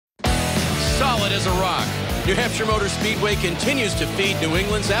solid as a rock. New Hampshire Motor Speedway continues to feed New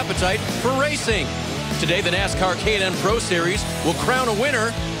England's appetite for racing. Today, the NASCAR K&N Pro Series will crown a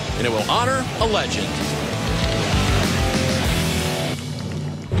winner, and it will honor a legend.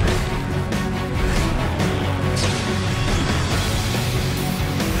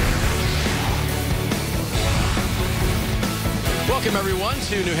 Welcome, everyone,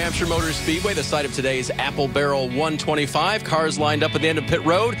 to New Hampshire Motor Speedway, the site of today's Apple Barrel 125. Cars lined up at the end of pit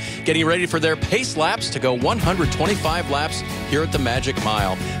road, getting ready for their pace laps to go 125 laps here at the Magic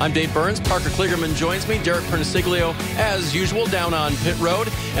Mile. I'm Dave Burns. Parker Kligerman joins me. Derek Perniciglio, as usual, down on pit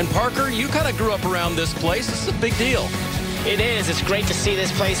road. And Parker, you kind of grew up around this place. This is a big deal. It is. It's great to see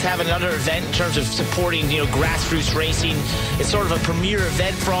this place have another event in terms of supporting, grassroots racing. It's sort of a premier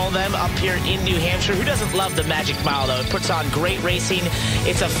event for all of them up here in New Hampshire. Who doesn't love the Magic Mile, though? It puts on great racing.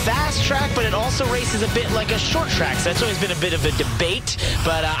 It's a fast track, but it also races a bit like a short track. So that's always been a bit of a debate,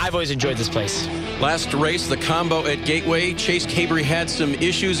 but I've always enjoyed this place. Last race, the combo at Gateway, Chase Cabry had some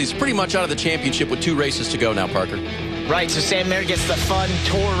issues. He's pretty much out of the championship with 2 races to go now, Parker. Right, so Sam Mayer gets the fun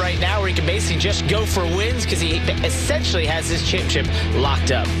tour right now where he can basically just go for wins because he essentially has his championship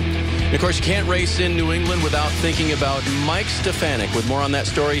locked up. And of course, you can't race in New England without thinking about Mike Stefanik. With more on that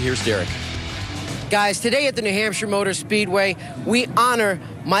story, here's Derek. Guys, today at the New Hampshire Motor Speedway, we honor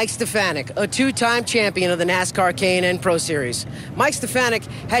Mike Stefanik, a 2-time champion of the NASCAR K&N Pro Series. Mike Stefanik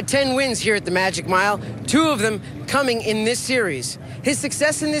had 10 wins here at the Magic Mile, 2 of them coming in this series. His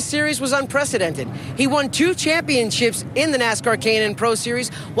success in this series was unprecedented. He won 2 championships in the NASCAR K&N Pro Series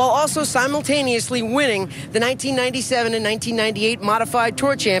while also simultaneously winning the 1997 and 1998 Modified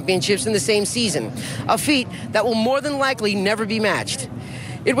Tour Championships in the same season, a feat that will more than likely never be matched.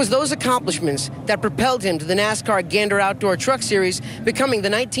 It was those accomplishments that propelled him to the NASCAR Gander Outdoor Truck Series, becoming the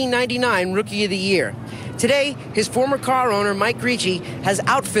 1999 Rookie of the Year. Today, his former car owner, Mike Ricci, has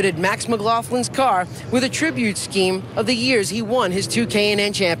outfitted Max McLaughlin's car with a tribute scheme of the years he won his 2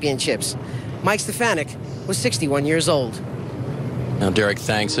 K&N championships. Mike Stefanik was 61 years old. Now, Derek,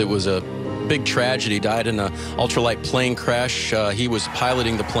 thanks. It was a big tragedy. Died in an ultralight plane crash. He was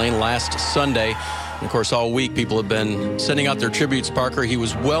piloting the plane last Sunday. And of course, all week, people have been sending out their tributes, Parker. He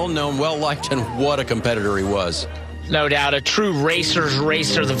was well-known, well-liked, and what a competitor he was. No doubt, a true racer's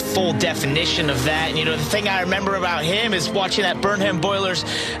racer, the full definition of that. And, the thing I remember about him is watching that Burnham Boilers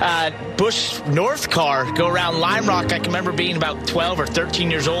Busch North car go around Lime Rock. I can remember being about 12 or 13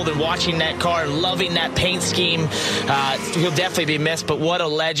 years old and watching that car, loving that paint scheme. He'll definitely be missed, but what a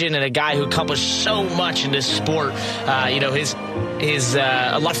legend and a guy who accomplished so much in this sport.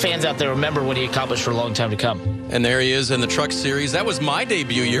 A lot of fans out there remember what he accomplished for a long time to come. And there he is in the Truck Series. That was my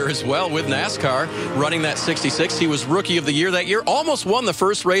debut year as well with NASCAR, running that 66. He was Rookie of the Year that year. Almost won the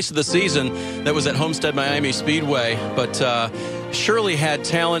first race of the season. That was at Homestead Miami Speedway. But surely had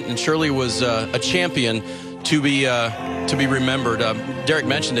talent and surely was a champion to be remembered. Derek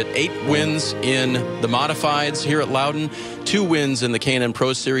mentioned it, 8 wins in the Modifieds here at Loudon, 2 wins in the K&N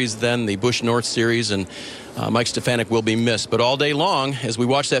Pro Series, then the Busch North Series, and Mike Stefanik will be missed. But all day long, as we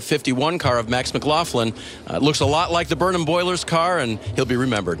watch that 51 car of Max McLaughlin, it looks a lot like the Burnham Boilers car, and he'll be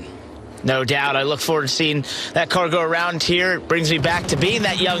remembered. No doubt. I look forward to seeing that car go around here. It brings me back to being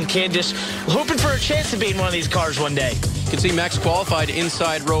that young kid, just hoping for a chance to be in one of these cars one day. You can see Max qualified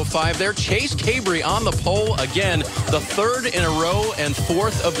inside row 5 there. Chase Cabry on the pole again, the 3rd in a row and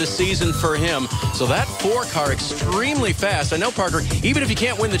 4th of the season for him. So that 4 car extremely fast. I know, Parker, even if you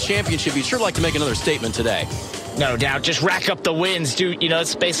can't win the championship, you'd sure like to make another statement today. No doubt. Just rack up the wins, dude.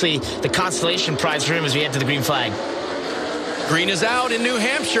 It's basically the consolation prize for him as we head to the green flag. Green is out in New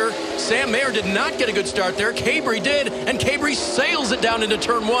Hampshire. Sam Mayer did not get a good start there. Cabry did, and Cabry sails it down into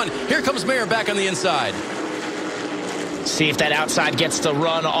turn 1. Here comes Mayer back on the inside. See if that outside gets the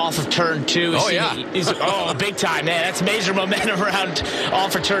run off of turn 2. Oh, yeah. Big time, man. That's major momentum around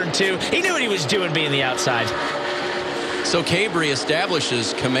off of turn 2. He knew what he was doing being the outside. So Cabry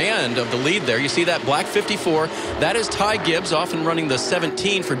establishes command of the lead there. You see that black 54. That is Ty Gibbs, often running the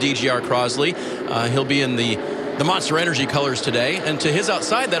 17 for DGR Crosley. He'll be in the Monster Energy colors today. And to his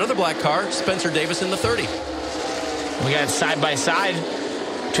outside, that other black car, Spencer Davis in the 30. We got side-by-side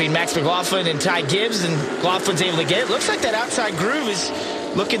between Max McLaughlin and Ty Gibbs, and McLaughlin's able to get it. Looks like that outside groove is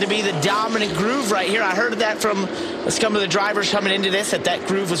looking to be the dominant groove right here. I heard that from some of the drivers coming into this, that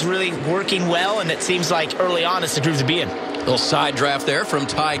groove was really working well, and it seems like early on it's the groove to be in. Little side draft there from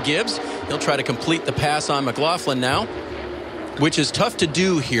Ty Gibbs. He'll try to complete the pass on McLaughlin now, which is tough to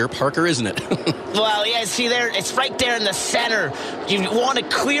do here, Parker, isn't it? Well, yeah, see there, it's right there in the center. You want to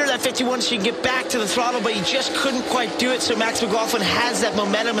clear that 51 so you can get back to the throttle, but you just couldn't quite do it. So Max McLaughlin has that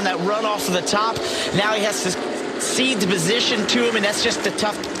momentum and that run off of the top. Now he has to cede the position to him, and that's just the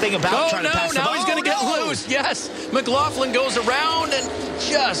tough thing about trying to pass the ball. Now he's going to get loose. Yes. McLaughlin goes around and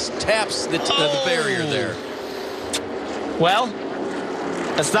just taps the barrier there. Well,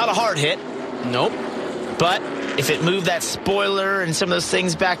 that's not a hard hit. Nope. But if it moved that spoiler and some of those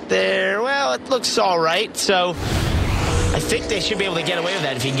things back there, well, it looks all right. So I think they should be able to get away with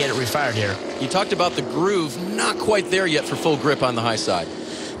that if you can get it refired here. You talked about the groove. Not quite there yet for full grip on the high side.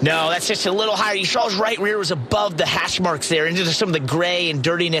 No, that's just a little higher. You saw his right rear was above the hash marks there, into some of the gray and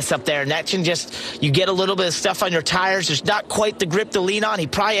dirtiness up there. And that can just, you get a little bit of stuff on your tires. There's not quite the grip to lean on. He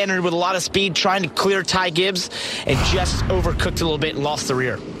probably entered with a lot of speed trying to clear Ty Gibbs and just overcooked a little bit and lost the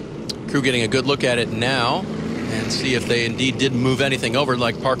rear. Crew getting a good look at it now and see if they indeed did move anything over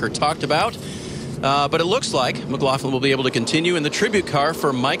like Parker talked about. But it looks like McLaughlin will be able to continue in the tribute car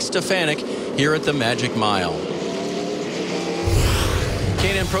for Mike Stefanik here at the Magic Mile.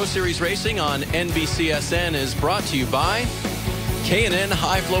 K&N Pro Series Racing on NBCSN is brought to you by K&N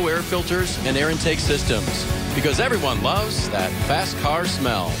High Flow Air Filters and Air Intake Systems, because everyone loves that fast car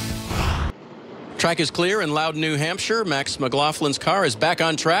smell. Track is clear in Loudon, New Hampshire. Max McLaughlin's car is back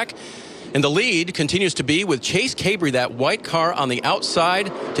on track, and the lead continues to be with Chase Cabry, that white car on the outside.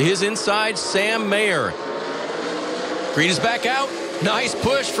 To his inside, Sam Mayer. Green is back out. Nice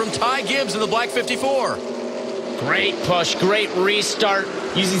push from Ty Gibbs in the black 54. Great push, great restart,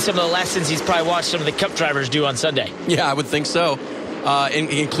 using some of the lessons he's probably watched some of the Cup drivers do on Sunday. Yeah, I would think so.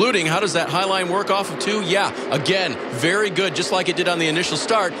 Including, how does that high line work off of 2? Yeah, again, very good, just like it did on the initial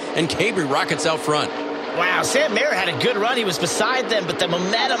start, and Cabry rockets out front. Wow, Sam Mayer had a good run. He was beside them, but the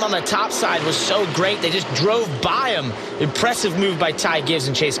momentum on the top side was so great. They just drove by him. Impressive move by Ty Gibbs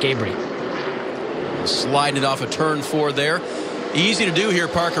and Chase Cabry. Sliding it off of turn 4 there. Easy to do here,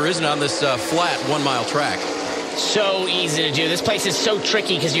 Parker, isn't it, on this flat 1-mile track? So easy to do. This place is so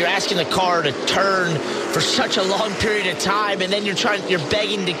tricky because you're asking the car to turn for such a long period of time, and then you're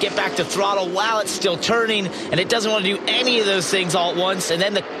begging to get back to throttle while it's still turning, and it doesn't want to do any of those things all at once. And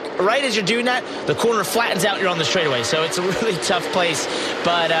then right as you're doing that, the corner flattens out, you're on the straightaway. So it's a really tough place,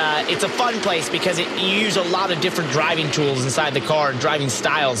 but it's a fun place because you use a lot of different driving tools inside the car and driving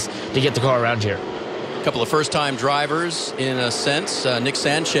styles to get the car around here. A couple of first-time drivers in a sense. Nick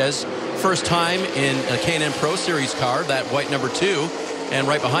Sanchez, first time in a K&N Pro Series car, that white number 2. And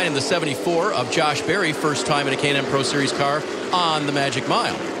right behind him, the 74 of Josh Berry, first time in a K&N Pro Series car on the Magic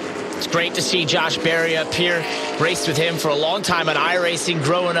Mile. It's great to see Josh Berry up here. Raced with him for a long time on iRacing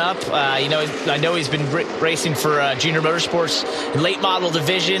growing up. I know he's been racing for Junior Motorsports in late model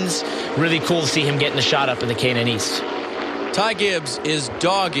divisions. Really cool to see him getting the shot up in the K&N East. Ty Gibbs is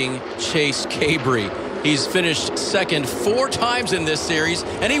dogging Chase Cabry. He's finished second 4 times in this series,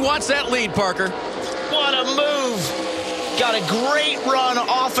 and he wants that lead, Parker. What a move. Got a great run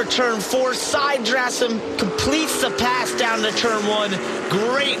off of turn 4, side drafts him, completes the pass down to turn 1.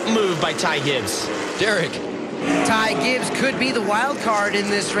 Great move by Ty Gibbs. Derek. Ty Gibbs could be the wild card in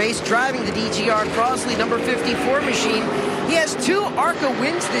this race, driving the DGR Crossley number 54 machine. He has 2 ARCA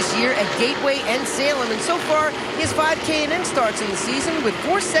wins this year at Gateway and Salem, and so far he has 5 K&N starts in the season with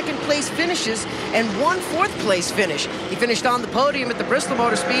 4 second-place finishes and 1 fourth-place finish. He finished on the podium at the Bristol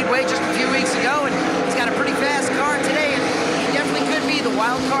Motor Speedway just a few weeks ago, and he's got a pretty fast car today, and he definitely could be the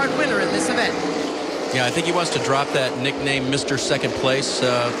wild card winner in this event. Yeah, I think he wants to drop that nickname Mr. Second Place,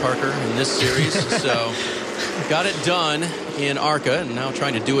 Parker, in this series. So got it done in ARCA, and now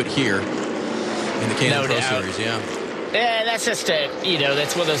trying to do it here in the K&N Pro Series. Yeah, that's just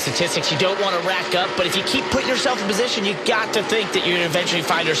that's one of those statistics you don't want to rack up. But if you keep putting yourself in position, you got to think that you're going to eventually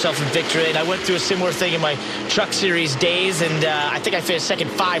find yourself in victory. And I went through a similar thing in my Truck Series days, and I think I finished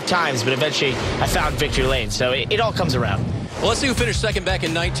second 5 times, but eventually I found victory lane. So it all comes around. Well, let's see who finished second back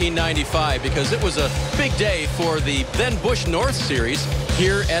in 1995, because it was a big day for the then Busch North Series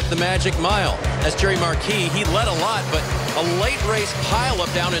here at the Magic Mile. As Jerry Marquis, he led a lot, but a late race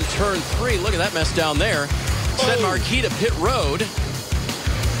pileup down in turn 3. Look at that mess down there. Sent Marquis to pit road.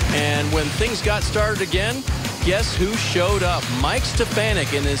 And when things got started again, guess who showed up? Mike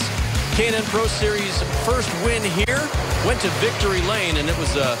Stefanik in his K&N Pro Series first win here. Went to victory lane, and it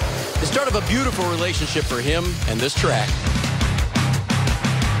was the start of a beautiful relationship for him and this track.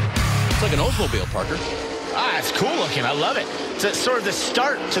 It's like an Oldsmobile, Parker. It's cool looking. I love it. It's sort of the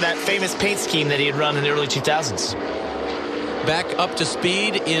start to that famous paint scheme that he had run in the early 2000s. Back up to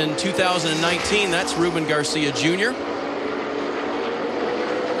speed in 2019. That's Ruben Garcia Jr.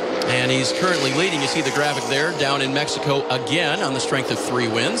 And he's currently leading. You see the graphic there, down in Mexico again on the strength of 3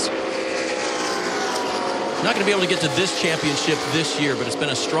 wins. Not going to be able to get to this championship this year, but it's been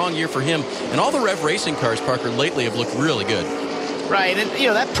a strong year for him. And all the Rev Racing cars, Parker, lately have looked really good. Right, and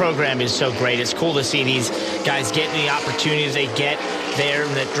that program is so great. It's cool to see these guys getting the opportunities they get there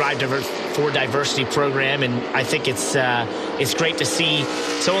in the Drive for Diversity program, and I think it's great to see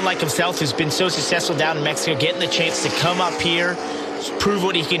someone like himself who's been so successful down in Mexico getting the chance to come up here, prove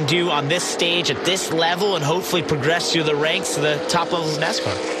what he can do on this stage at this level, and hopefully progress through the ranks to the top levels of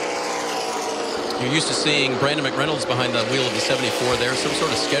NASCAR. You're used to seeing Brandon McReynolds behind the wheel of the 74 there. Some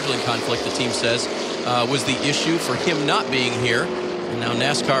sort of scheduling conflict, the team says, was the issue for him not being here. And now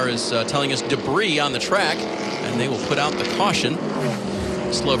NASCAR is telling us debris on the track, and they will put out the caution,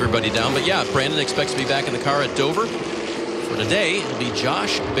 slow everybody down. But yeah, Brandon expects to be back in the car at Dover. For today, it'll be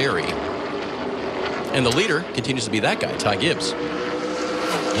Josh Berry. And the leader continues to be that guy, Ty Gibbs.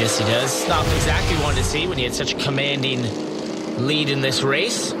 Yes, he does. Not exactly what we wanted to see when he had such a commanding lead in this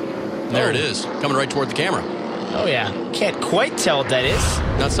race. There it is, coming right toward the camera. Oh, yeah. Can't quite tell what that is.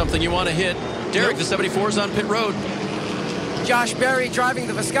 Not something you want to hit. Derek, the 74 is on pit road. Josh Berry driving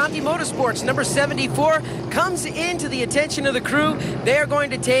the Visconti Motorsports, number 74, comes into the attention of the crew. They are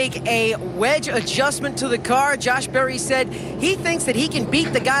going to take a wedge adjustment to the car. Josh Berry said he thinks that he can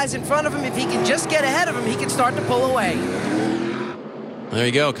beat the guys in front of him. If he can just get ahead of him, he can start to pull away. There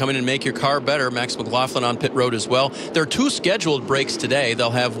you go. Come in and make your car better. Max McLaughlin on pit road as well. There are 2 scheduled breaks today.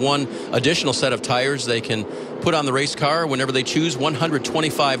 They'll have 1 additional set of tires they can put on the race car whenever they choose.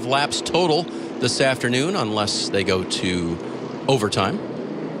 125 laps total this afternoon, unless they go to overtime.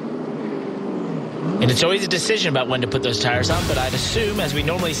 And it's always a decision about when to put those tires on, but I'd assume, as we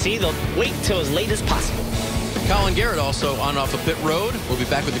normally see, they'll wait till as late as possible. Colin Garrett also on off of pit road. We'll be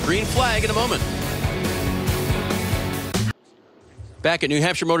back with the green flag in a moment. Back at New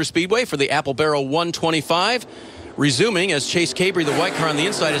Hampshire Motor Speedway for the Apple Barrel 125. Resuming as Chase Cabry, the white car on the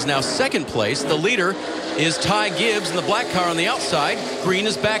inside, is now second place. The leader is Ty Gibbs in the black car on the outside. Green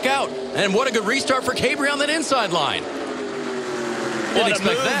is back out. And what a good restart for Cabry on that inside line. Didn't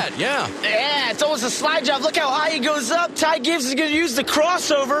expect that, yeah. Yeah, it's almost a slide job. Look how high he goes up. Ty Gibbs is going to use the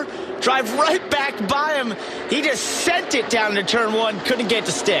crossover, drive right back by him. He just sent it down to turn 1, couldn't get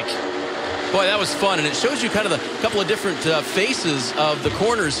to stick. Boy, that was fun, and it shows you kind of the couple of different faces of the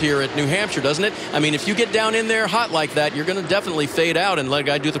corners here at New Hampshire, doesn't it? I mean, if you get down in there hot like that, you're going to definitely fade out and let a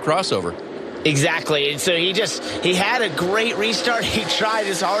guy do the crossover. Exactly, and so he had a great restart. He tried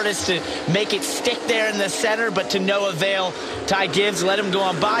his hardest to make it stick there in the center, but to no avail. Ty Gibbs let him go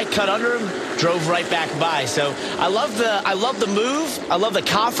on by, cut under him, drove right back by. So I love the move. I love the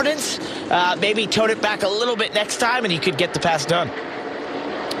confidence. Maybe tone it back a little bit next time, and he could get the pass done.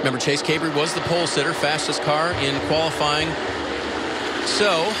 Remember, Chase Cabry was the pole sitter, fastest car in qualifying.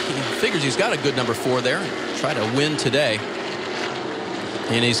 So he figures he's got a good number 4 there. Try to win today.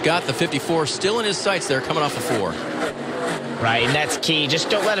 And he's got the 54 still in his sights there, coming off a 4. Right, and that's key.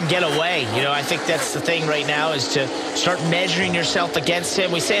 Just don't let him get away. I think that's the thing right now, is to start measuring yourself against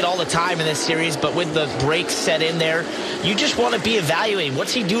him. We say it all the time in this series, but with the brakes set in there, you just want to be evaluating.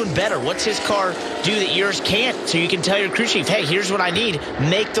 What's he doing better? What's his car do that yours can't? So you can tell your crew chief, hey, here's what I need.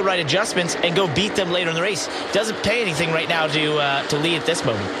 Make the right adjustments and go beat them later in the race. Doesn't pay anything right now to lead at this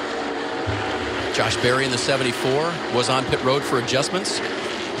moment. Josh Berry in the 74 was on pit road for adjustments.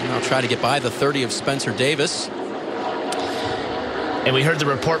 And I'll try to get by the 30 of Spencer Davis. And we heard the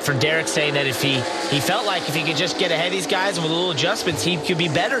report from Derek saying that if he felt like if he could just get ahead of these guys with a little adjustments, he could be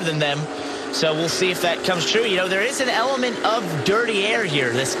better than them. So we'll see if that comes true. There is an element of dirty air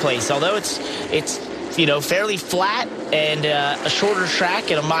here, this place. Although it's fairly flat and a shorter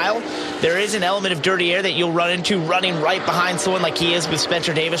track at a mile, there is an element of dirty air that you'll run into running right behind someone like he is with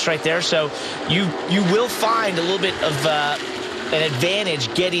Spencer Davis right there. So you will find a little bit of an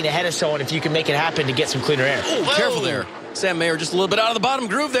advantage getting ahead of someone if you can make it happen to get some cleaner air. Oh, careful there. Sam Mayer just a little bit out of the bottom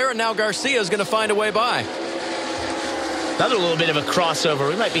groove there, and now Garcia is going to find a way by. Another little bit of a crossover.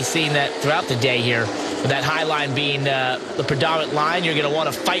 We might be seeing that throughout the day here, with that high line being the predominant line. You're going to want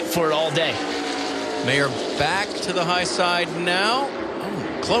to fight for it all day. Mayer back to the high side now.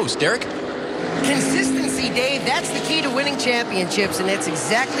 Oh, close. Derek? Consistency, Dave, that's the key to winning championships, and it's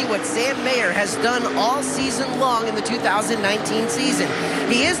exactly what Sam Mayer has done all season long in the 2019 season.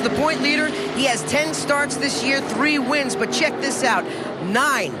 He is the point leader. He has 10 starts this year, 3 wins, but check this out.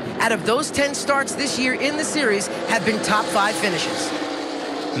 9 out of those 10 starts this year in the series have been top 5 finishes.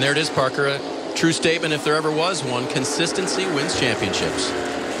 And there it is, Parker. A true statement, if there ever was one. Consistency wins championships.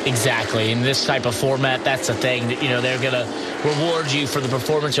 Exactly. In this type of format, that's the thing that, they're going to reward you for the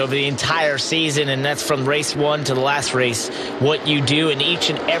performance over the entire season, and that's from race 1 to the last race. What you do in each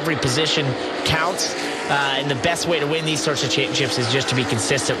and every position counts. And the best way to win these sorts of championships is just to be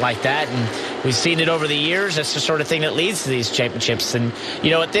consistent like that. And we've seen it over the years. That's the sort of thing that leads to these championships. And,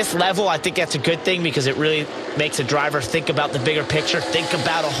 at this level, I think that's a good thing because it really makes a driver think about the bigger picture, think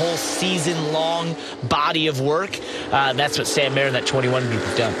about a whole season-long body of work. That's what Sam Mayer and that 21 group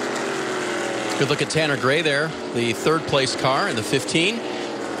have done. Good look at Tanner Gray there, the third-place car in the 15.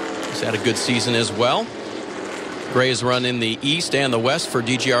 He's had a good season as well. Gray has run in the East and the West for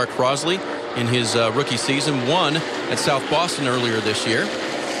DGR Crosley in his rookie season. Won at South Boston earlier this year.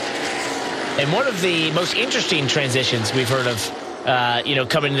 And one of the most interesting transitions we've heard of,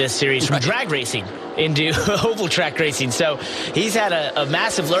 coming to this series from drag racing into oval track racing. So he's had a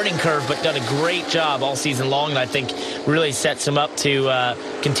massive learning curve, but done a great job all season long, and I think really sets him up to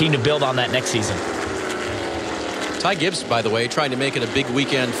continue to build on that next season. Ty Gibbs, by the way, trying to make it a big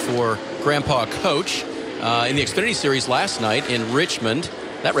weekend for Grandpa Coach. In the Xfinity Series last night in Richmond,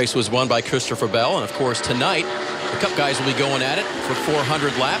 that race was won by Christopher Bell. And, of course, tonight, the Cup guys will be going at it for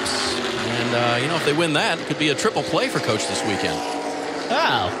 400 laps. And, if they win that, it could be a triple play for Coach this weekend.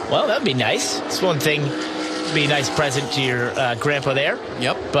 Oh, well, that'd be nice. It's one thing to be a nice present to your grandpa there.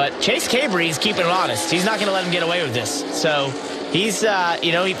 Yep. But Chase Cabry's keeping it honest. He's not going to let him get away with this. So he's,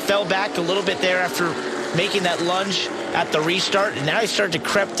 he fell back a little bit there after making that lunge at the restart, and now he's starting to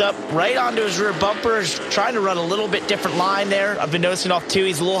crept up right onto his rear bumper. He's trying to run a little bit different line there. I've been noticing off 2.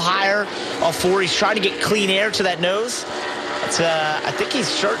 He's a little higher off 4. He's trying to get clean air to that nose. I think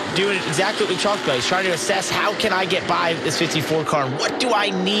he's doing exactly what we talked about. He's trying to assess how can I get by this 54 car, and what do I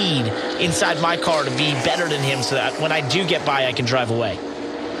need inside my car to be better than him so that when I do get by, I can drive away.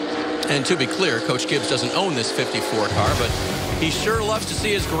 And to be clear, Coach Gibbs doesn't own this 54 car, but he sure loves to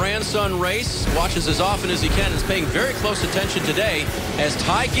see his grandson race, watches as often as he can, and is paying very close attention today as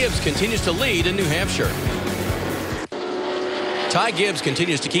Ty Gibbs continues to lead in New Hampshire. Ty Gibbs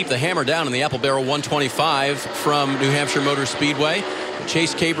continues to keep the hammer down in the Apple Barrel 125 from New Hampshire Motor Speedway.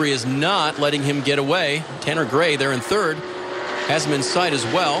 Chase Cabry is not letting him get away. Tanner Gray there in third has him in sight as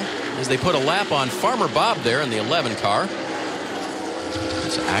well as they put a lap on Farmer Bob there in the 11 car.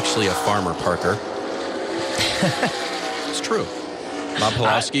 It's actually a farmer, Parker. It's true. Bob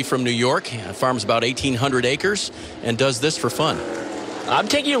Pawlowski from New York farms about 1,800 acres and does this for fun. I'm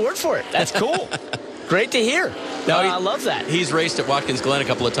taking your word for it. That's cool. Great to hear. I love that. He's raced at Watkins Glen a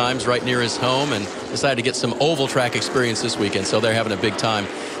couple of times right near his home and decided to get some oval track experience this weekend, so they're having a big time.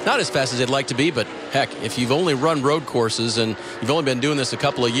 Not as fast as they'd like to be, but heck, if you've only run road courses and you've only been doing this a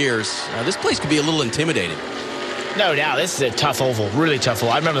couple of years, this place could be a little intimidating. No doubt. This is a tough oval, really tough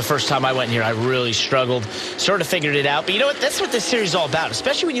oval. I remember the first time I went here, I really struggled, sort of figured it out. But you know what? That's what this series is all about,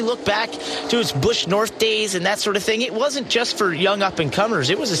 especially when you look back to its Busch North days and that sort of thing. It wasn't just for young up-and-comers.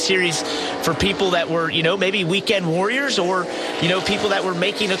 It was a series for people that were, maybe weekend warriors or, people that were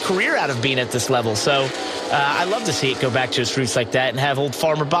making a career out of being at this level. So I love to see it go back to its roots like that and have old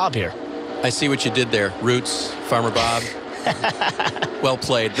Farmer Bob here. I see what you did there. Roots, Farmer Bob. Well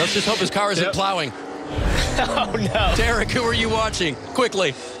played. Let's just hope his car isn't plowing. Oh, no. Derek, who are you watching?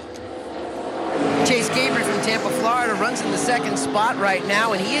 Quickly. Chase Cabry from Tampa, Florida, runs in the second spot right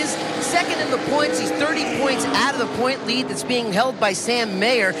now, and he is second in the points. He's 30 points out of the point lead that's being held by Sam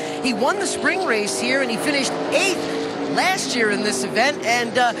Mayer. He won the spring race here, and he finished 8th last year in this event.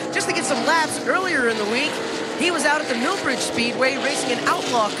 And just to get some laps earlier in the week, he was out at the Millbridge Speedway racing an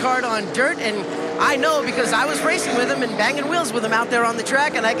outlaw kart on dirt, and I know because I was racing with him and banging wheels with him out there on the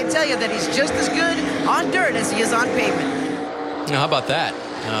track, and I can tell you that he's just as good on dirt as he is on pavement. Now, how about that?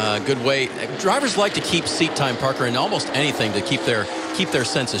 Good way. Drivers like to keep seat time, Parker, in almost anything to keep their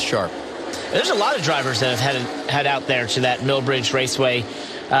senses sharp. There's a lot of drivers that have had out there to that Millbridge Raceway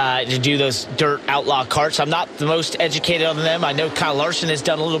to do those dirt outlaw karts. I'm not the most educated on them. I know Kyle Larson has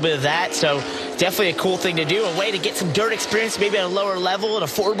done a little bit of that, so definitely a cool thing to do, a way to get some dirt experience, maybe at a lower level, an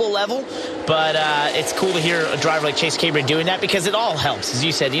affordable level. But it's cool to hear a driver like Chase Cabry doing that because it all helps. As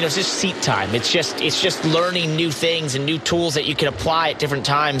you said, it's just seat time. It's just learning new things and new tools that you can apply at different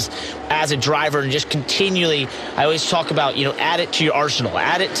times as a driver, and just continually, I always talk about, add it to your arsenal,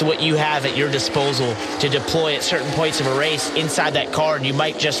 add it to what you have at your disposal to deploy at certain points of a race inside that car, and you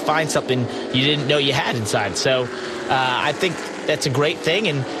might just find something you didn't know you had inside. So I think that's a great thing,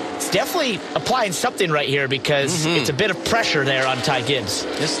 and it's definitely applying something right here because it's a bit of pressure there on Ty Gibbs.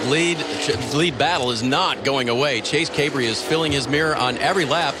 This lead battle is not going away. Chase Cabry is filling his mirror on every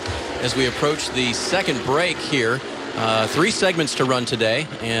lap as we approach the second break here. 3 segments to run today,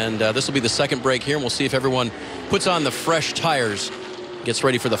 and this will be the second break here, and we'll see if everyone puts on the fresh tires, gets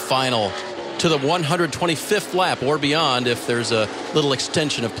ready for the final to the 125th lap or beyond if there's a little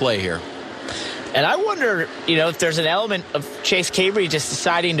extension of play here. And I wonder, if there's an element of Chase Cabre just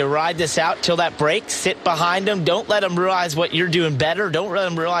deciding to ride this out till that break, sit behind him. Don't let him realize what you're doing better. Don't let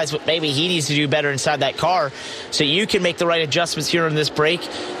him realize what maybe he needs to do better inside that car, so you can make the right adjustments here in this break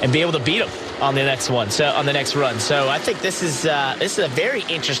and be able to beat him on the next one. So on the next run. So I think this is a very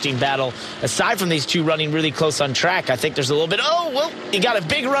interesting battle. Aside from these two running really close on track, I think there's a little bit. Oh, well, you got a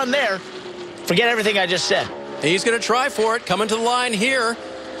big run there. Forget everything I just said. He's going to try for it. Coming to the line here.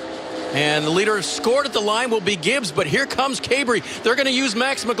 And the leader scored at the line will be Gibbs, but here comes Cabre. They're going to use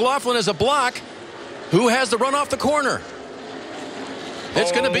Max McLaughlin as a block. Who has the run off the corner?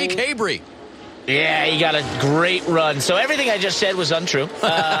 It's going to be Cabre. Yeah, he got a great run. So everything I just said was untrue.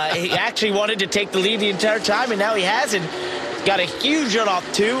 He actually wanted to take the lead the entire time, and now he hasn't. Got a huge run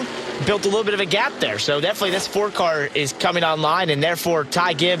off, too. Built a little bit of a gap there. So definitely this 4-car is coming online, and therefore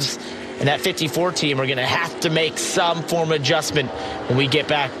Ty Gibbs and that 54 team are going to have to make some form of adjustment when we get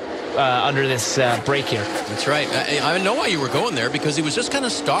back under this break here. That's right. I know why you were going there, because he was just kind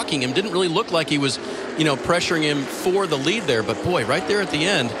of stalking him. Didn't really look like he was, pressuring him for the lead there. But, boy, right there at the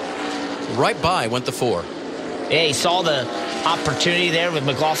end, right by went the 4. Yeah, he saw the opportunity there with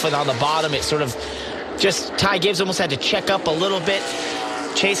McLaughlin on the bottom. It sort of just Ty Gibbs almost had to check up a little bit.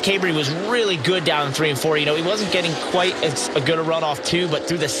 Chase Cabre was really good down in 3 and 4. He wasn't getting quite as a good a run off 2, but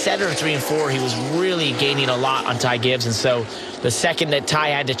through the center of 3 and 4, he was really gaining a lot on Ty Gibbs. And so the second that Ty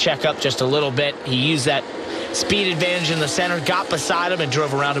had to check up just a little bit, he used that speed advantage in the center, got beside him, and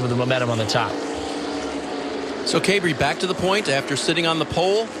drove around him with the momentum on the top. So Cabre back to the point after sitting on the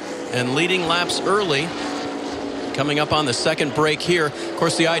pole and leading laps early. Coming up on the second break here. Of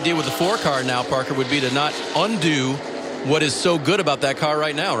course, the idea with the 4-car now, Parker, would be to not undo what is so good about that car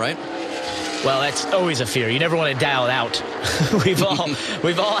right now, right? Well, that's always a fear. You never want to dial it out. We've all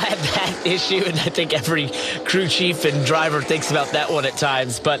had that issue, and I think every crew chief and driver thinks about that one at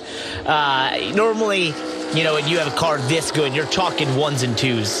times. But normally, when you have a car this good, you're talking 1s and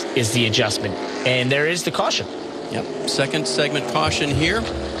 2s is the adjustment. And there is the caution. Yep, second segment caution here.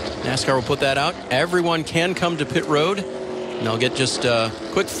 NASCAR will put that out. Everyone can come to pit road. And they'll get just a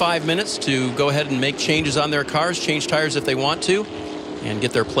quick 5 minutes to go ahead and make changes on their cars, change tires if they want to, and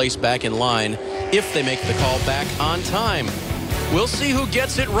get their place back in line if they make the call back on time. We'll see who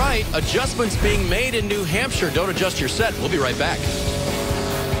gets it right. Adjustments being made in New Hampshire. Don't adjust your set. We'll be right back.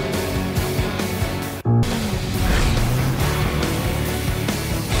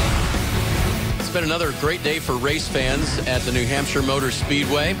 It's been another great day for race fans at the New Hampshire Motor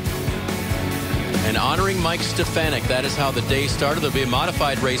Speedway. And honoring Mike Stefanik, that is how the day started. There'll be a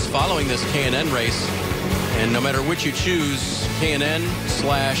modified race following this K&N race. And no matter which you choose,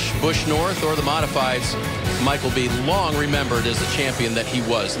 K&N/Busch North or the modifieds, Mike will be long remembered as the champion that he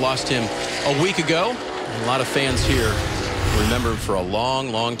was. Lost him a week ago. A lot of fans here remember him for a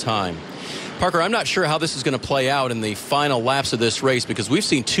long, long time. Parker, I'm not sure how this is going to play out in the final laps of this race, because we've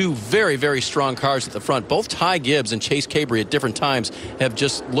seen two very, very strong cars at the front. Both Ty Gibbs and Chase Cabre at different times have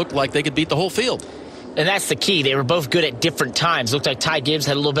just looked like they could beat the whole field. And that's the key. They were both good at different times. Looked like Ty Gibbs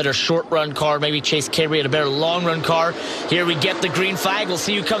had a little better short-run car. Maybe Chase Cabre had a better long-run car. Here we get the green flag. We'll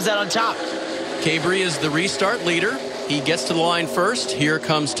see who comes out on top. Cabre is the restart leader. He gets to the line first. Here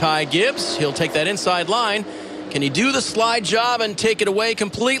comes Ty Gibbs. He'll take that inside line. Can he do the slide job and take it away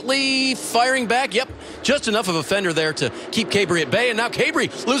completely? Firing back. Yep. Just enough of a fender there to keep Cabre at bay. And now Cabre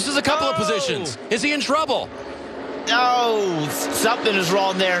loses a couple of positions. Is he in trouble? No. Something is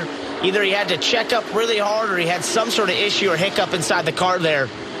wrong there. Either he had to check up really hard or he had some sort of issue or hiccup inside the car there.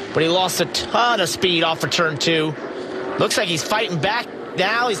 But he lost a ton of speed off of turn 2. Looks like he's fighting back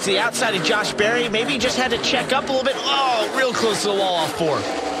now. He's to the outside of Josh Berry. Maybe he just had to check up a little bit. Oh, real close to the wall off 4.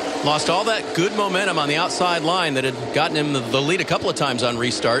 Lost all that good momentum on the outside line that had gotten him the lead a couple of times on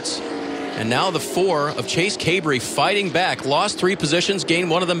restarts. And now the 4 of Chase Cabre fighting back. Lost 3 positions,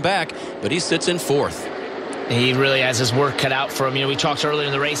 gained 1 of them back, but he sits in 4th. He really has his work cut out for him. We talked earlier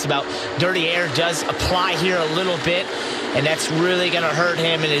in the race about dirty air does apply here a little bit, and that's really going to hurt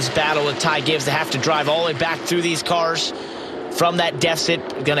him in his battle with Ty Gibbs to have to drive all the way back through these cars from that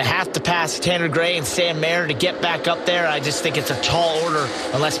deficit. Going to have to pass Tanner Gray and Sam Mayer to get back up there. I just think it's a tall order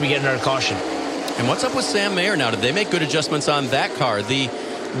unless we get another caution. And what's up with Sam Mayer now? Did they make good adjustments on that car? The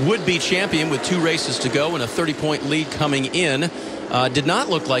would-be champion with 2 races to go and a 30-point lead coming in. Did not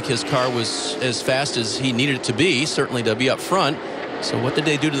look like his car was as fast as he needed it to be, certainly to be up front. So what did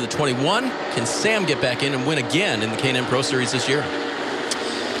they do to the 21? Can Sam get back in and win again in the K&N Pro Series this year?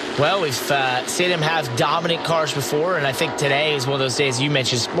 Well, we've seen him have dominant cars before, and I think today is one of those days you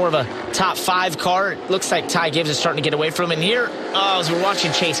mentioned. It's more of a top 5 car. It looks like Ty Gibbs is starting to get away from him. And here, as we're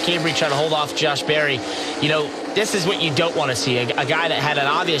watching Chase Cambry try to hold off Josh Berry, this is what you don't want to see. A guy that had an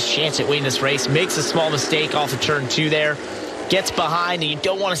obvious chance at winning this race makes a small mistake off of turn 2 there, gets behind, and you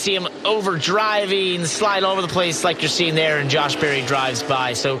don't want to see him over-driving, slide all over the place like you're seeing there, and Josh Berry drives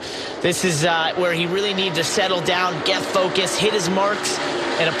by. So this is where he really needs to settle down, get focused, hit his marks,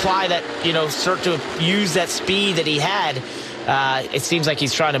 and apply that, start to use that speed that he had. It seems like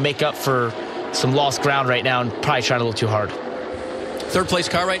he's trying to make up for some lost ground right now and probably trying a little too hard. Third place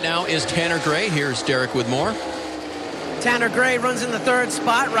car right now is Tanner Gray. Here's Derek with more. Tanner Gray runs in the 3rd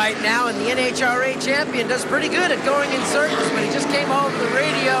spot right now, and the NHRA champion does pretty good at going in circles, but he just came over the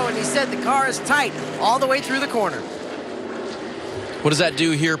radio and he said the car is tight all the way through the corner. What does that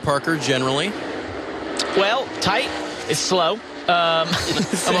do here, Parker, generally? Well, tight is slow.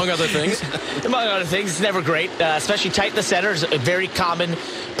 Among other things. Among other things, it's never great, especially tight in the center is a very common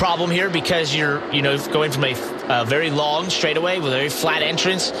problem here because you're, going from a very long straightaway with a very flat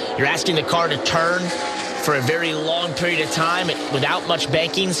entrance. You're asking the car to turn for a very long period of time without much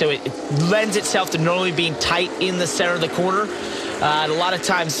banking, so it lends itself to normally being tight in the center of the corner. And a lot of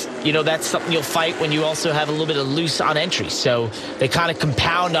times, that's something you'll fight when you also have a little bit of loose on entry, so they kind of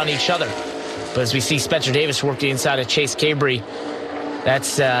compound on each other. But as we see Spencer Davis working inside of Chase Cambry,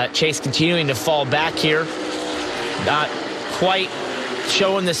 that's Chase continuing to fall back here. Not quite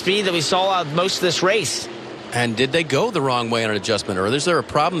showing the speed that we saw out most of this race. And did they go the wrong way on an adjustment, or is there a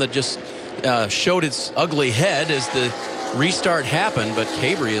problem that just showed its ugly head as the restart happened? But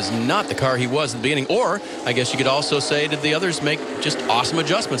Cambry is not the car he was at the beginning. Or, I guess you could also say, did the others make just awesome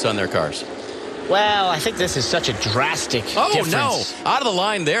adjustments on their cars? Well, I think this is such a drastic difference. No. Out of the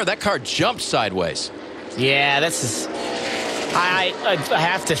line there. That car jumped sideways. Yeah, this is... I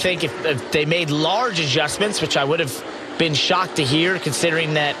have to think if they made large adjustments, which I would have been shocked to hear,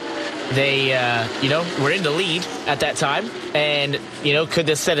 considering that they, were in the lead at that time. And, could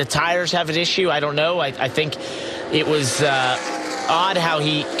this set of tires have an issue? I don't know. I think it was odd how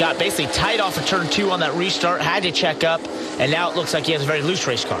he got basically tight off of turn 2 on that restart, had to check up, and now it looks like he has a very loose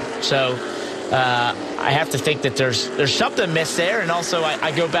race car. So... I have to think that there's something missed there, and also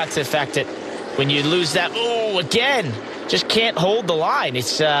I go back to the fact that when you lose that, again, just can't hold the line.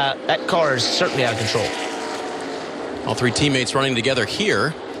 It's that car is certainly out of control. All 3 teammates running together here,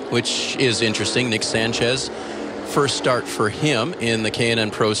 which is interesting. Nick Sanchez, first start for him in the K&N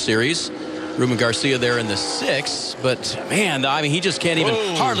Pro Series. Ruben Garcia there in the 6th, but man, he just can't even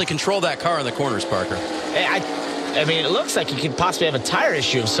hardly control that car in the corners, Parker. It looks like you could possibly have a tire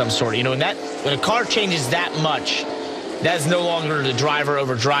issue of some sort. When a car changes that much, that is no longer the driver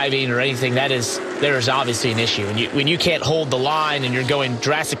over driving or anything. There is obviously an issue. When you can't hold the line and you're going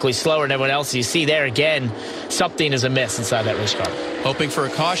drastically slower than everyone else, you see there again, something is amiss inside that race car. Hoping for a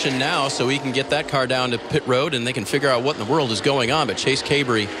caution now so he can get that car down to pit road and they can figure out what in the world is going on. But Chase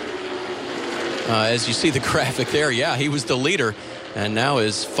Cambry, as you see the graphic there, he was the leader and now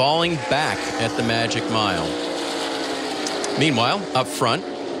is falling back at the Magic Mile. Meanwhile, up front,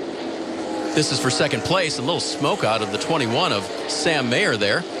 this is for second place. A little smoke out of the 21 of Sam Mayer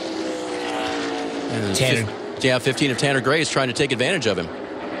there. And 15 of Tanner Gray is trying to take advantage of him.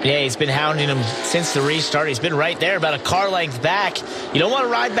 Yeah, he's been hounding him since the restart. He's been right there, about a car length back. You don't want to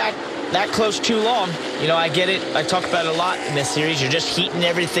ride back that close too long. I get it. I talk about it a lot in this series. You're just heating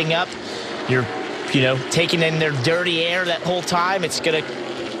everything up. You're, taking in their dirty air that whole time.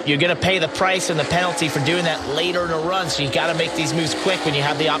 You're going to pay the price and the penalty for doing that later in a run, so you got to make these moves quick when you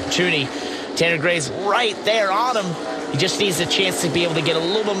have the opportunity. Tanner Gray's right there on him. He just needs a chance to be able to get a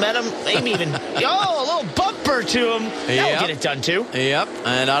little momentum, maybe even, a little bumper to him. That'll get it done, too. Yep,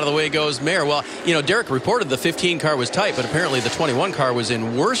 and out of the way goes Mayer. Well, Derek reported the 15 car was tight, but apparently the 21 car was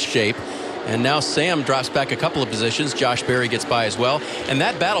in worse shape. And now Sam drops back a couple of positions. Josh Berry gets by as well. And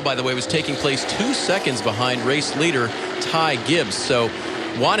that battle, by the way, was taking place 2 seconds behind race leader Ty Gibbs. So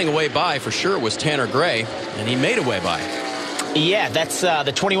wanting a way by for sure was Tanner Gray, and he made a way by. Yeah, that's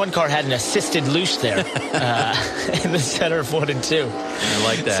the 21 car had an assisted loose there in the center of 1 and 2. I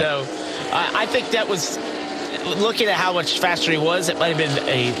like that. So I think that was, looking at how much faster he was, it might have been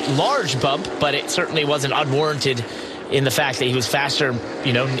a large bump, but it certainly wasn't unwarranted in the fact that he was faster.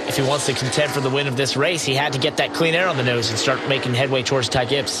 If he wants to contend for the win of this race, he had to get that clean air on the nose and start making headway towards Ty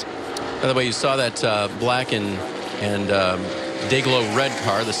Gibbs. By the way, you saw that black and Dayglow red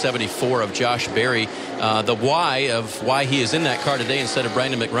car, the 74 of Josh Berry. The why he is in that car today instead of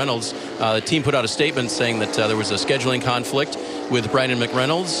Brandon McReynolds. The team put out a statement saying that there was a scheduling conflict with Brandon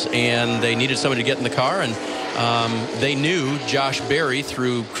McReynolds, and they needed somebody to get in the car, and they knew Josh Berry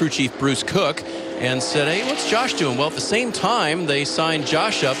through crew chief Bruce Cook and said, hey, what's Josh doing? Well, at the same time, they signed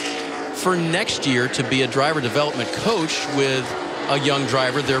Josh up for next year to be a driver development coach with a young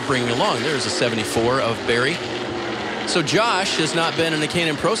driver they're bringing along. There's a 74 of Berry. So Josh has not been in a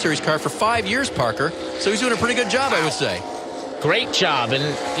K&N Pro Series car for 5 years, Parker. So he's doing a pretty good job, I would say. Great job. And,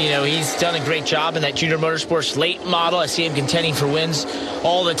 you know, he's done a great job in that Junior Motorsports late model. I see him contending for wins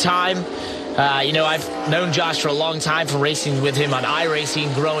all the time. You know, I've known Josh for a long time from racing with him on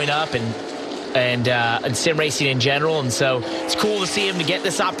iRacing growing up and sim racing in general, and so it's cool to see him to get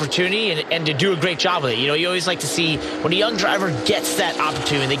this opportunity and to do a great job with it. You know, you always like to see when a young driver gets that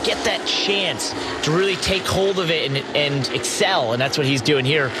opportunity, they get that chance to really take hold of it and excel, and that's what he's doing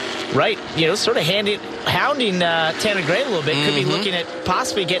here, right? You know, sort of hounding Tanner Gray a little bit. Could be looking at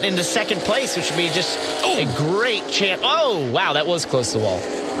possibly getting into second place, which would be just a great chance. Oh, wow, that was close to the wall.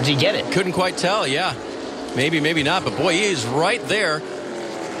 Did he get it? Couldn't quite tell, yeah. Maybe, maybe not, but boy, he is right there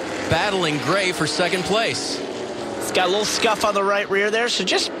battling Gray for second place. It's got a little scuff on the right rear there, so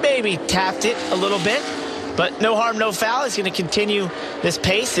just maybe tapped it a little bit. But no harm, no foul. He's going to continue this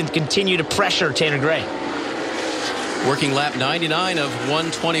pace and continue to pressure Tanner Gray. Working lap 99 of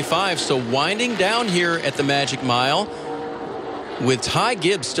 125, so winding down here at the Magic Mile with Ty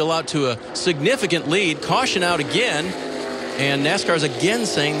Gibbs still out to a significant lead. Caution out again, and NASCAR's again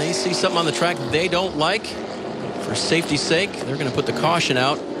saying they see something on the track they don't like. For safety's sake, they're going to put the caution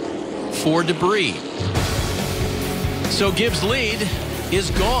out for debris. So Gibbs' lead is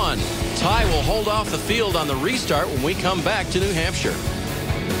gone. Ty will hold off the field on the restart when we come back to New Hampshire.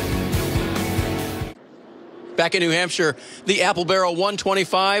 Back in New Hampshire, the Apple Barrel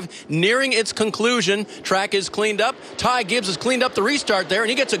 125 nearing its conclusion. Track is cleaned up. Ty Gibbs has cleaned up the restart there, and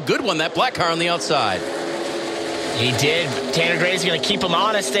he gets a good one, that black car on the outside. He did. Tanner Gray's going to keep him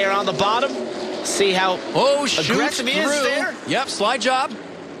honest there on the bottom. See how aggressive he is there. Yep, slide job.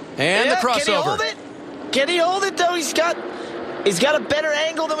 And the crossover. Can he hold it? Can he hold it, though? He's got a better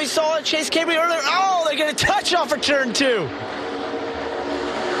angle than we saw at Chase Camry earlier. Oh, they're going to touch off of turn 2.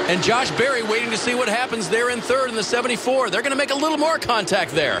 And Josh Berry waiting to see what happens there in third in the 74. They're going to make a little more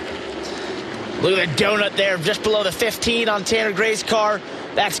contact there. Look at the donut there just below the 15 on Tanner Gray's car.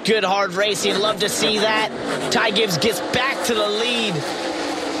 That's good, hard racing. Love to see that. Ty Gibbs gets back to the lead.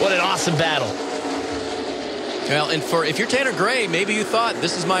 What an awesome battle. Well, and if you're Tanner Gray, maybe you thought,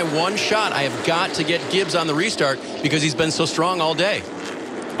 this is my one shot. I have got to get Gibbs on the restart because he's been so strong all day.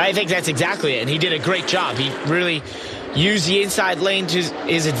 I think that's exactly it, and he did a great job. He really used the inside lane to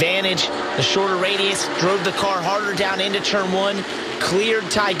his advantage, the shorter radius, drove the car harder down into turn 1, cleared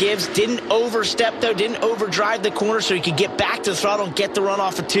Ty Gibbs, didn't overstep, though, didn't overdrive the corner so he could get back to the throttle and get the run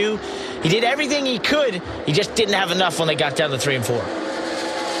off of 2. He did everything he could. He just didn't have enough when they got down to 3 and 4.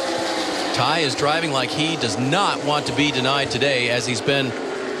 Ty is driving like he does not want to be denied today, as he's been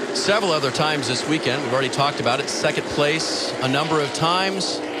several other times this weekend. We've already talked about it. Second place a number of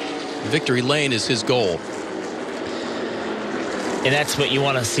times. Victory lane is his goal. And that's what you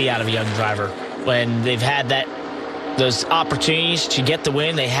want to see out of a young driver. When they've had those opportunities to get the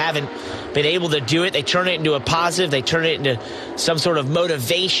win, they haven't been able to do it. They turn it into a positive. They turn it into some sort of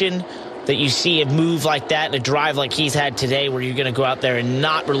motivation that you see a move like that and a drive like he's had today, where you're going to go out there and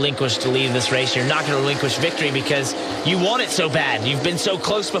not relinquish the lead of this race. You're not going to relinquish victory because you want it so bad. You've been so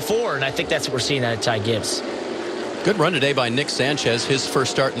close before, and I think that's what we're seeing out of Ty Gibbs. Good run today by Nick Sanchez, his first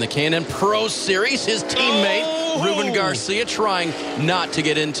start in the K&N Pro Series. His teammate, Ruben Garcia, trying not to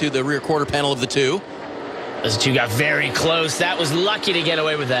get into the rear quarter panel of the 2. Those 2 got very close. That was lucky to get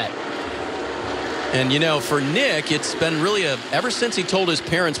away with that. And, you know, for Nick, it's been really ever since he told his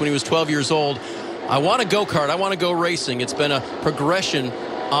parents when he was 12 years old, I want to go-kart, I want to go racing. It's been a progression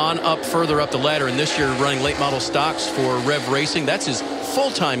on up, further up the ladder. And this year, running late model stocks for Rev Racing, that's his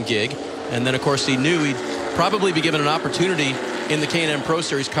full-time gig. And then, of course, he knew he'd probably be given an opportunity in the K&N Pro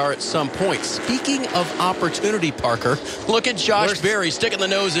Series car at some point. Speaking of opportunity, Parker, look at Josh Berry sticking the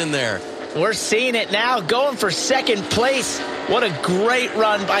nose in there. We're seeing it now, going for second place. What a great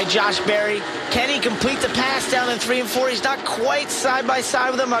run by Josh Berry. Can he complete the pass down in 3 and 4? He's not quite side by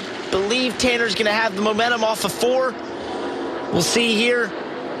side with him. I believe Tanner's going to have the momentum off of 4. We'll see here.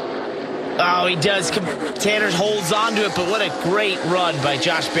 Oh, he does. Tanner holds on to it, but what a great run by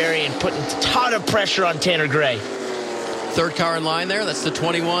Josh Berry and putting a ton of pressure on Tanner Gray. Third car in line there. That's the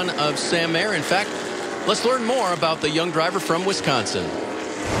 21 of Sam Mayer. In fact, let's learn more about the young driver from Wisconsin.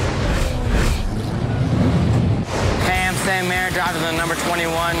 Sam Mayer, driving the number 21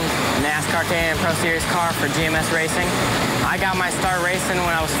 NASCAR K&N Pro Series car for GMS Racing. I got my start racing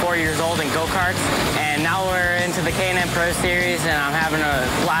when I was 4 years old in go-karts, and now we're into the K&N Pro Series, and I'm having a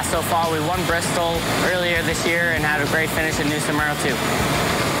blast so far. We won Bristol earlier this year and had a great finish at New Smyrna too.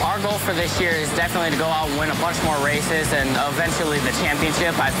 Our goal for this year is definitely to go out and win a bunch more races and eventually the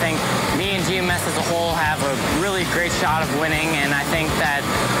championship. I think me and GMS as a whole have a really great shot of winning, and I think that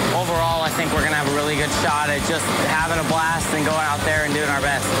overall I think we're going to have a really good shot at just having a blast and going out there and doing our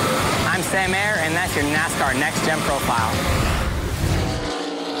best. I'm Sam Mayer, and that's your NASCAR Next Gen Profile.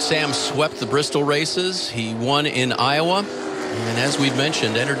 Sam swept the Bristol races. He won in Iowa, and as we've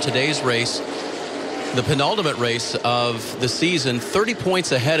mentioned, entered today's race, the penultimate race of the season, 30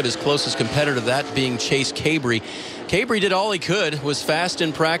 points ahead of his closest competitor, that being Chase Cabrey. Cabrey did all he could, was fast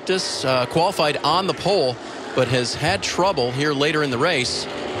in practice, qualified on the pole, but has had trouble here later in the race.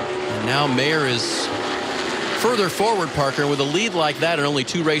 And now Mayer is further forward, Parker. With a lead like that and only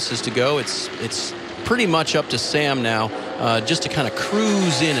 2 races to go, it's pretty much up to Sam now just to kind of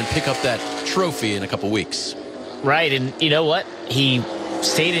cruise in and pick up that trophy in a couple weeks. Right, and you know what? He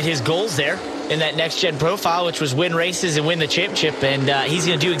stated his goals there in that next-gen profile, which was win races and win the championship, and he's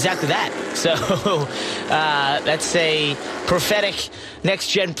going to do exactly that. So that's a prophetic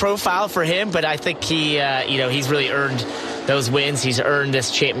next-gen profile for him, but I think he, he's really earned those wins. He's earned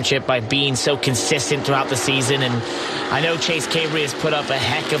this championship by being so consistent throughout the season, and I know Chase Cabrey has put up a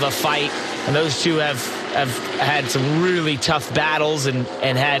heck of a fight, and those two have had some really tough battles and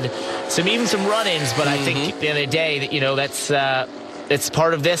had even some run-ins, but I think at the end of the day, that it's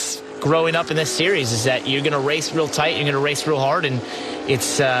part of this growing up in this series, is that you're going to race real tight, you're going to race real hard, and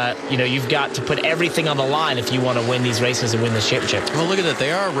it's you've got to put everything on the line if you want to win these races and win this championship. Well, look at that.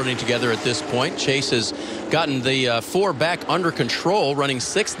 They are running together at this point. Chase has gotten the 4 back under control, running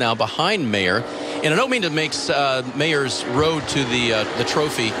 6th now behind Mayer. And I don't mean to make Mayer's road to the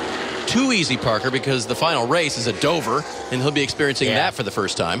trophy too easy, Parker, because the final race is at Dover, and he'll be experiencing that for the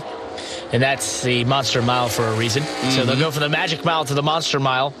first time. And that's the Monster Mile for a reason. So they'll go from the Magic Mile to the Monster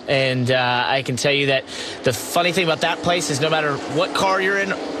Mile. And I can tell you that the funny thing about that place is no matter what car you're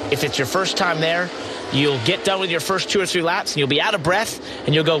in, if it's your first time there, you'll get done with your first 2 or 3 laps and you'll be out of breath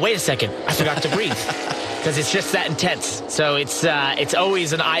and you'll go, wait a second, I forgot to breathe. Because it's just that intense. So it's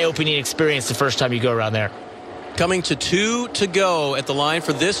always an eye-opening experience the first time you go around there. Coming to 2 to go at the line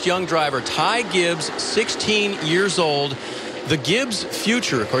for this young driver, Ty Gibbs, 16 years old. The Gibbs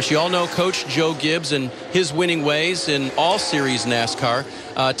future, of course, you all know Coach Joe Gibbs and his winning ways in all series NASCAR.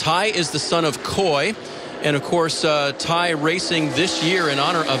 Ty is the son of Coy, and of course, Ty racing this year in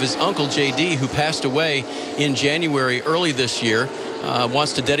honor of his uncle J.D., who passed away in January early this year.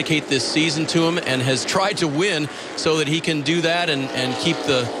 Wants to dedicate this season to him and has tried to win so that he can do that and keep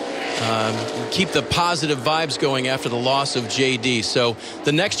the positive vibes going after the loss of J.D. So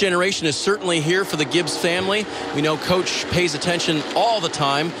the next generation is certainly here for the Gibbs family. We know Coach pays attention all the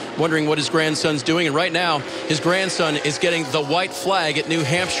time, wondering what his grandson's doing. And right now, his grandson is getting the white flag at New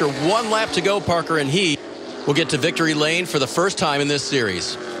Hampshire. 1 lap to go, Parker, and he will get to victory lane for the first time in this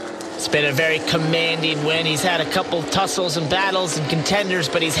series. It's been a very commanding win. He's had a couple tussles and battles and contenders,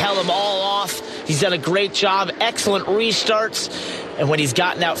 but he's held them all off. He's done a great job, excellent restarts, and when he's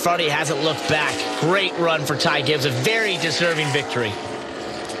gotten out front, he hasn't looked back. Great run for Ty Gibbs, a very deserving victory.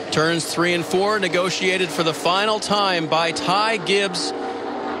 Turns 3 and 4 negotiated for the final time by Ty Gibbs.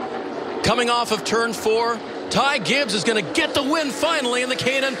 Coming off of turn 4, Ty Gibbs is going to get the win finally in the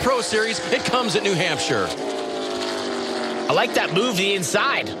K&N Pro Series. It comes at New Hampshire. I like that move to the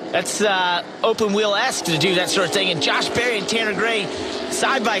inside. That's open wheel-esque to do that sort of thing. And Josh Berry and Tanner Gray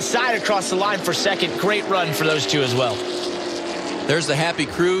side by side across the line for second. Great run for those two as well. There's the happy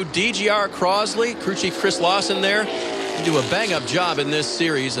crew. DGR Crosley, crew chief Chris Lawson there. They do a bang-up job in this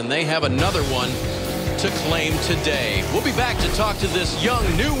series, and they have another one to claim today. We'll be back to talk to this young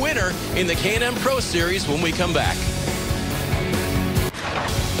new winner in the K&N Pro Series when we come back.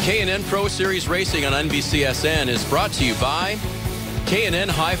 K&N Pro Series Racing on NBCSN is brought to you by K&N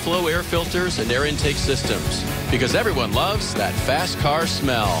High Flow Air Filters and Air Intake Systems, because everyone loves that fast car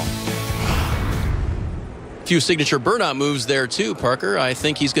smell. A few signature burnout moves there too, Parker. I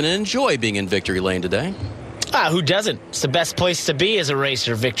think he's going to enjoy being in victory lane today. Who doesn't? It's the best place to be as a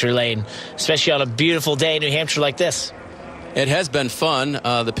racer, victory lane, especially on a beautiful day in New Hampshire like this. It has been fun.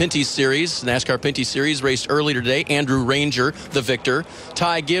 The Pinty Series, NASCAR Pinty Series, raced earlier today. Andrew Ranger, the victor.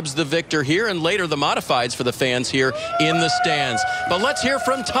 Ty Gibbs, the victor here, and later the modifieds for the fans here in the stands. But let's hear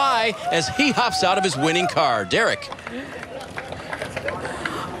from Ty as he hops out of his winning car. Derek.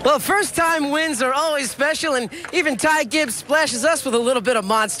 Well, first-time wins are always special, and even Ty Gibbs splashes us with a little bit of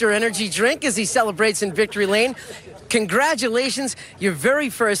Monster Energy drink as he celebrates in victory lane. Congratulations, your very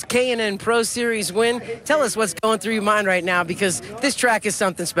first K&N Pro Series win. Tell us what's going through your mind right now, because this track is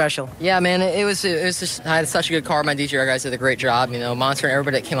something special. Yeah, man, it was just, I had such a good car. My DGR guys did a great job, Monster and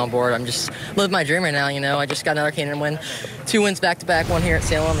everybody that came on board. I'm just living my dream right now, I just got another K&N win. 2 wins back-to-back, one here at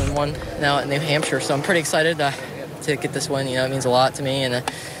Salem and one now at New Hampshire. So I'm pretty excited to get this win. It means a lot to me, and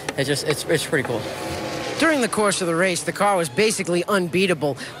it's pretty cool. During the course of the race, the car was basically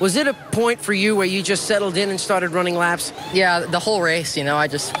unbeatable. Was it a point for you where you just settled in and started running laps? Yeah, the whole race, I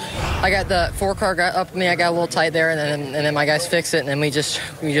got the 4-car got up me, I got a little tight there, and then my guys fixed it, and then we just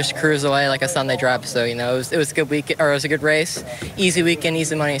cruised away like a Sunday drive. So, it was a good week, or it was a good race, easy weekend,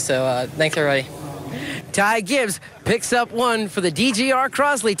 easy money. So, thanks everybody. Ty Gibbs picks up one for the DGR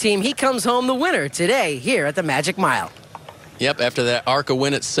Crosley team. He comes home the winner today here at the Magic Mile. Yep, after that ARCA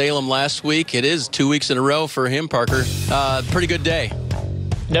win at Salem last week, it is 2 weeks in a row for him, Parker. Pretty good day.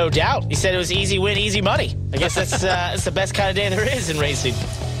 No doubt. He said it was easy win, easy money. I guess that's the best kind of day there is in racing.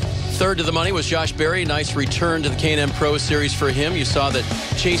 Third to the money was Josh Berry. Nice return to the K&N Pro Series for him. You saw that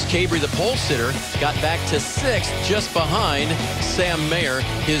Chase Cabry, the pole sitter, got back to 6th, just behind Sam Mayer,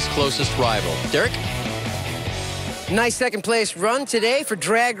 his closest rival. Derek? Nice second-place run today for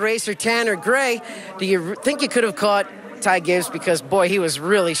drag racer Tanner Gray. Do you think you could have caught Ty Gibbs? Because, boy, he was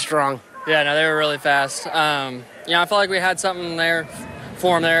really strong. Yeah, no, they were really fast. I felt like we had something there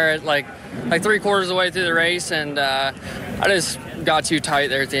for him there at like 3/4 of the way through the race, and I just got too tight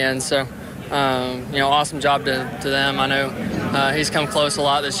there at the end. So, awesome job to them. I know he's come close a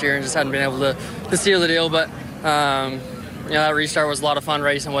lot this year and just hadn't been able to seal the deal, but, that restart was a lot of fun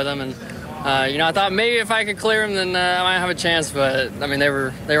racing with him, and I thought maybe if I could clear him, then I might have a chance. But they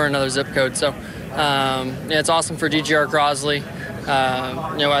were another zip code. So it's awesome for DGR Crosley.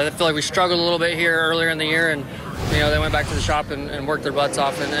 I feel like we struggled a little bit here earlier in the year, and they went back to the shop and worked their butts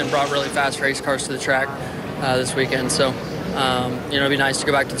off and brought really fast race cars to the track this weekend. So it'd be nice to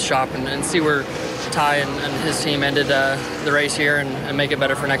go back to the shop and see where Ty and his team ended the race here and make it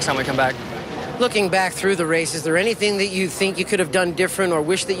better for next time we come back. Looking back through the race, is there anything that you think you could have done different or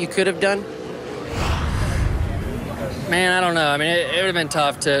wish that you could have done? Man, I don't know. It would have been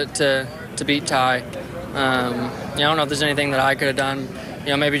tough to beat Ty. I don't know if there's anything that I could have done.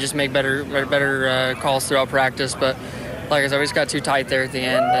 Maybe just make better calls throughout practice. But like I said, we just got too tight there at the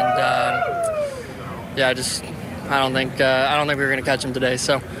end, and I don't think we were going to catch him today.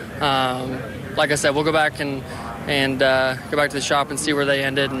 So, like I said, we'll go back and go back to the shop and see where they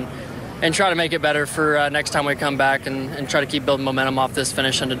ended and try to make it better for next time we come back and try to keep building momentum off this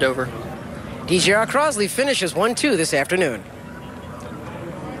finish into Dover. DGR Crosley finishes 1-2 this afternoon.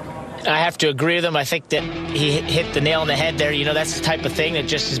 I have to agree with him. I think that he hit the nail on the head there. That's the type of thing that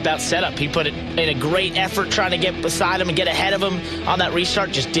just is about setup. He put it in a great effort trying to get beside him and get ahead of him on that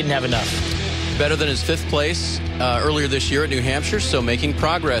restart. Just didn't have enough. Better than his 5th place earlier this year at New Hampshire, so making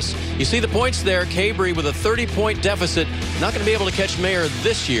progress. You see the points there. Cabry with a 30-point deficit. Not going to be able to catch Mayer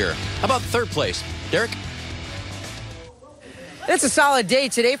this year. How about 3rd place? Derek? It's a solid day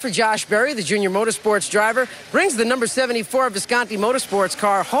today for Josh Berry, the junior motorsports driver. Brings the number 74 Visconti Motorsports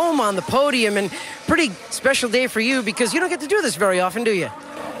car home on the podium, and pretty special day for you because you don't get to do this very often, do you?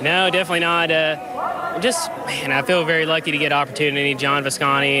 No, definitely not. I feel very lucky to get an opportunity. John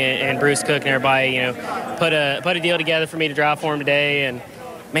Visconti and Bruce Cook and everybody, put a deal together for me to drive for him today, and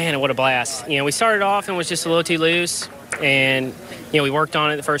man, what a blast. We started off and was just a little too loose, and we worked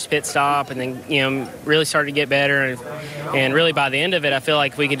on it the first pit stop, and then really started to get better, and really by the end of it, I feel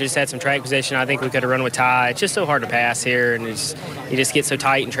like we could just had some track position. I think we could have run with Ty. It's just so hard to pass here, and you just get so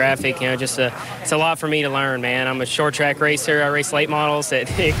tight in traffic. It's a lot for me to learn, man. I'm a short track racer. I race late models at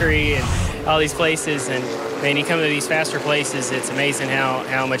Hickory and all these places, and man, you come to these faster places, it's amazing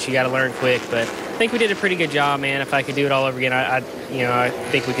how much you got to learn quick. But I think we did a pretty good job, man. If I could do it all over again, I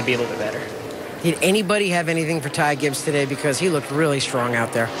think we could be a little bit better. Did anybody have anything for Ty Gibbs today? Because he looked really strong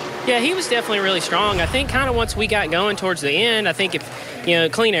out there. Yeah, he was definitely really strong. I think kind of once we got going towards the end, I think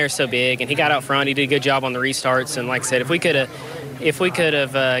clean air is so big, and he got out front. He did a good job on the restarts. And like I said, if we could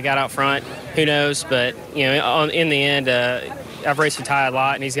have got out front, who knows? But in the end, I've raced with Ty a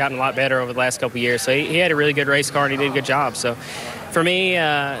lot, and he's gotten a lot better over the last couple of years. So he had a really good race car, and he did a good job. So for me,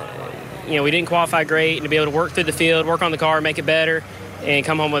 we didn't qualify great, and to be able to work through the field, work on the car, make it better, and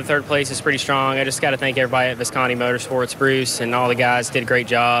come home with 3rd place is pretty strong. I just got to thank everybody at Visconti Motorsports. Bruce and all the guys did a great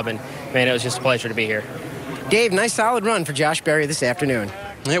job, and man, it was just a pleasure to be here. Dave, nice solid run for Josh Berry this afternoon.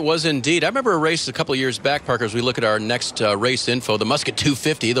 It was indeed. I remember a race a couple of years back, Parker, as we look at our next race info, the Musket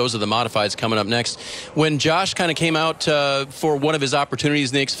 250. Those are the modifieds coming up next. When Josh kind of came out for one of his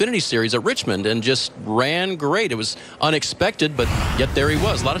opportunities in the Xfinity Series at Richmond and just ran great. It was unexpected, but yet there he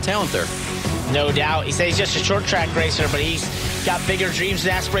was. A lot of talent there. No doubt. He said he's just a short track racer, but he's got bigger dreams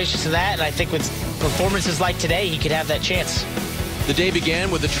and aspirations than that. And I think with performances like today, he could have that chance. The day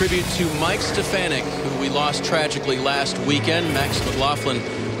began with a tribute to Mike Stefanik, who we lost tragically last weekend. Max McLaughlin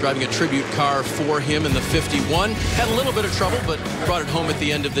driving a tribute car for him in the 51. Had a little bit of trouble, but brought it home at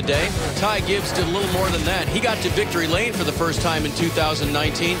the end of the day. Ty Gibbs did a little more than that. He got to victory lane for the first time in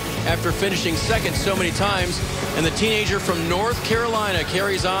 2019 after finishing second so many times. And the teenager from North Carolina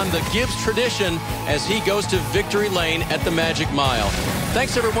carries on the Gibbs tradition as he goes to victory lane at the Magic Mile.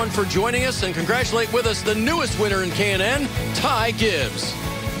 Thanks, everyone, for joining us, and congratulate with us the newest winner in K&N, Ty Gibbs.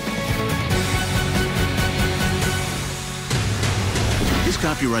 This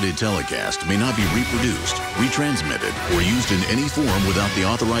copyrighted telecast may not be reproduced, retransmitted, or used in any form without the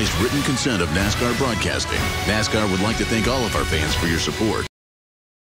authorized written consent of NASCAR Broadcasting. NASCAR would like to thank all of our fans for your support.